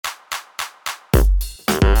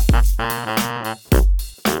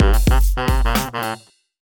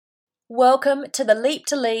Welcome to the Leap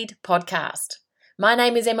to Lead podcast. My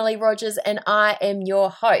name is Emily Rogers and I am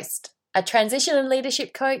your host. A transition and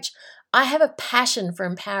leadership coach, I have a passion for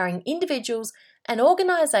empowering individuals and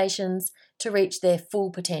organisations to reach their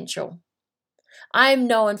full potential. I am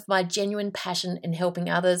known for my genuine passion in helping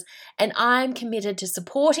others, and I am committed to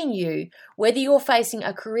supporting you whether you're facing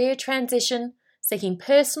a career transition, seeking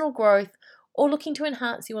personal growth, or looking to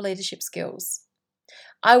enhance your leadership skills.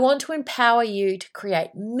 I want to empower you to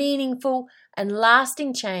create meaningful and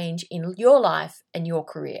lasting change in your life and your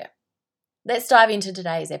career. Let's dive into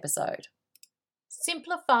today's episode.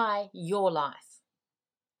 Simplify your life.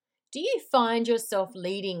 Do you find yourself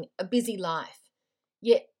leading a busy life,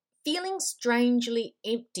 yet feeling strangely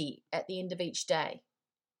empty at the end of each day?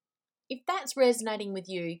 If that's resonating with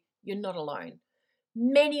you, you're not alone.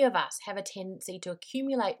 Many of us have a tendency to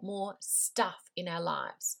accumulate more stuff in our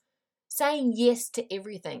lives, saying yes to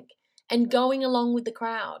everything and going along with the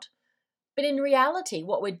crowd. But in reality,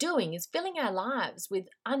 what we're doing is filling our lives with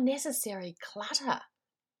unnecessary clutter.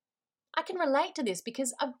 I can relate to this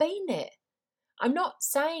because I've been there. I'm not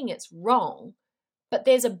saying it's wrong, but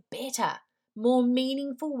there's a better, more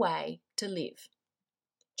meaningful way to live.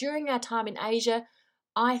 During our time in Asia,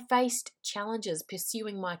 I faced challenges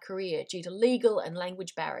pursuing my career due to legal and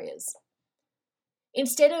language barriers.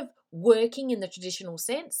 Instead of working in the traditional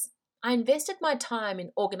sense, I invested my time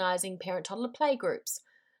in organising parent-toddler playgroups,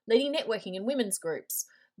 leading networking in women's groups,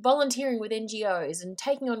 volunteering with NGOs, and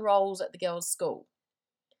taking on roles at the girls' school.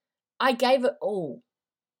 I gave it all.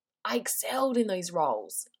 I excelled in these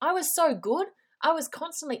roles. I was so good, I was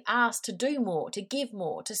constantly asked to do more, to give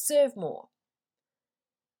more, to serve more.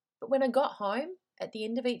 But when I got home, at the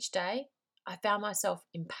end of each day, I found myself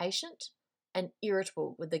impatient and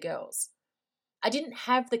irritable with the girls. I didn't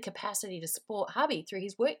have the capacity to support hubby through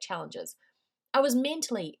his work challenges. I was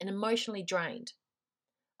mentally and emotionally drained.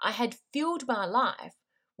 I had filled my life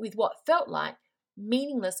with what felt like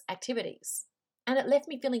meaningless activities, and it left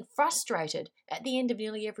me feeling frustrated at the end of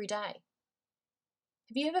nearly every day.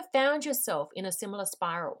 Have you ever found yourself in a similar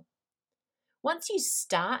spiral? Once you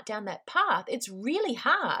start down that path, it's really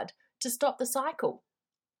hard to stop the cycle.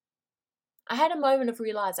 I had a moment of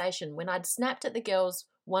realization when I'd snapped at the girls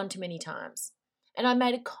one too many times, and I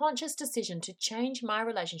made a conscious decision to change my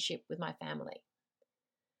relationship with my family.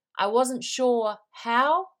 I wasn't sure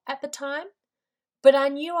how at the time, but I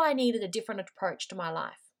knew I needed a different approach to my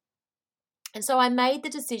life. And so I made the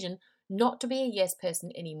decision not to be a yes person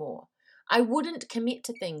anymore. I wouldn't commit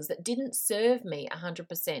to things that didn't serve me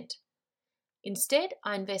 100%. Instead,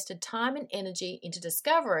 I invested time and energy into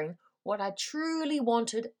discovering what I truly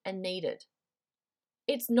wanted and needed.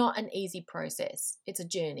 It's not an easy process. It's a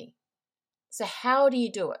journey. So how do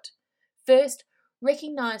you do it? First,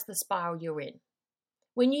 recognize the spiral you're in.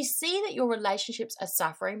 When you see that your relationships are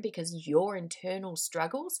suffering because of your internal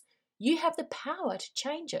struggles, you have the power to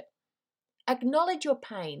change it. Acknowledge your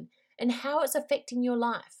pain and how it's affecting your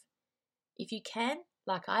life. If you can,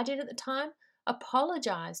 like I did at the time,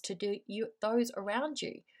 apologize to those around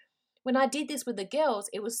you. When I did this with the girls,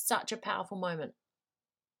 it was such a powerful moment.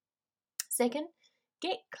 Second,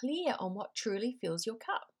 get clear on what truly fills your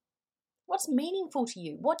cup. What's meaningful to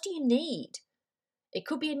you? What do you need? It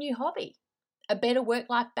could be a new hobby, a better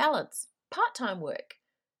work-life balance, part-time work,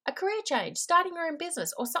 a career change, starting your own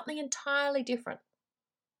business, or something entirely different.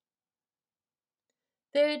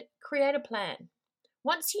 Third, create a plan.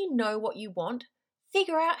 Once you know what you want,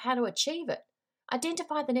 figure out how to achieve it.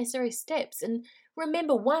 Identify the necessary steps, and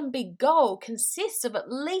remember, one big goal consists of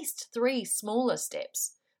at least 3 smaller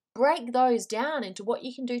steps. Break those down into what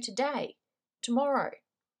you can do today, tomorrow.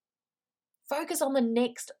 Focus on the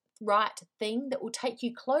next right thing that will take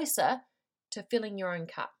you closer to filling your own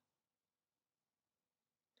cup.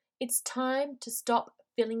 It's time to stop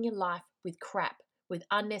filling your life with crap, with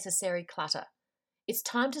unnecessary clutter. It's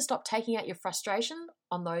time to stop taking out your frustration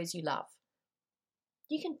on those you love.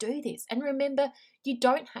 You can do this, and remember, you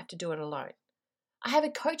don't have to do it alone. I have a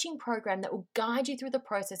coaching program that will guide you through the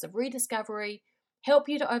process of rediscovery, help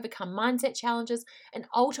you to overcome mindset challenges, and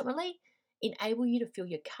ultimately enable you to fill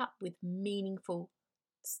your cup with meaningful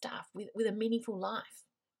stuff, with a meaningful life.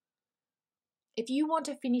 If you want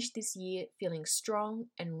to finish this year feeling strong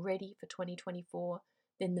and ready for 2024,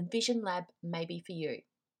 then the Vision Lab may be for you.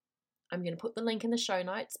 I'm going to put the link in the show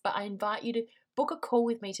notes, but I invite you to book a call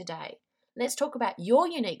with me today. Let's talk about your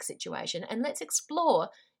unique situation and let's explore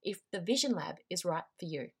if the Vision Lab is right for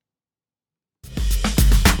you.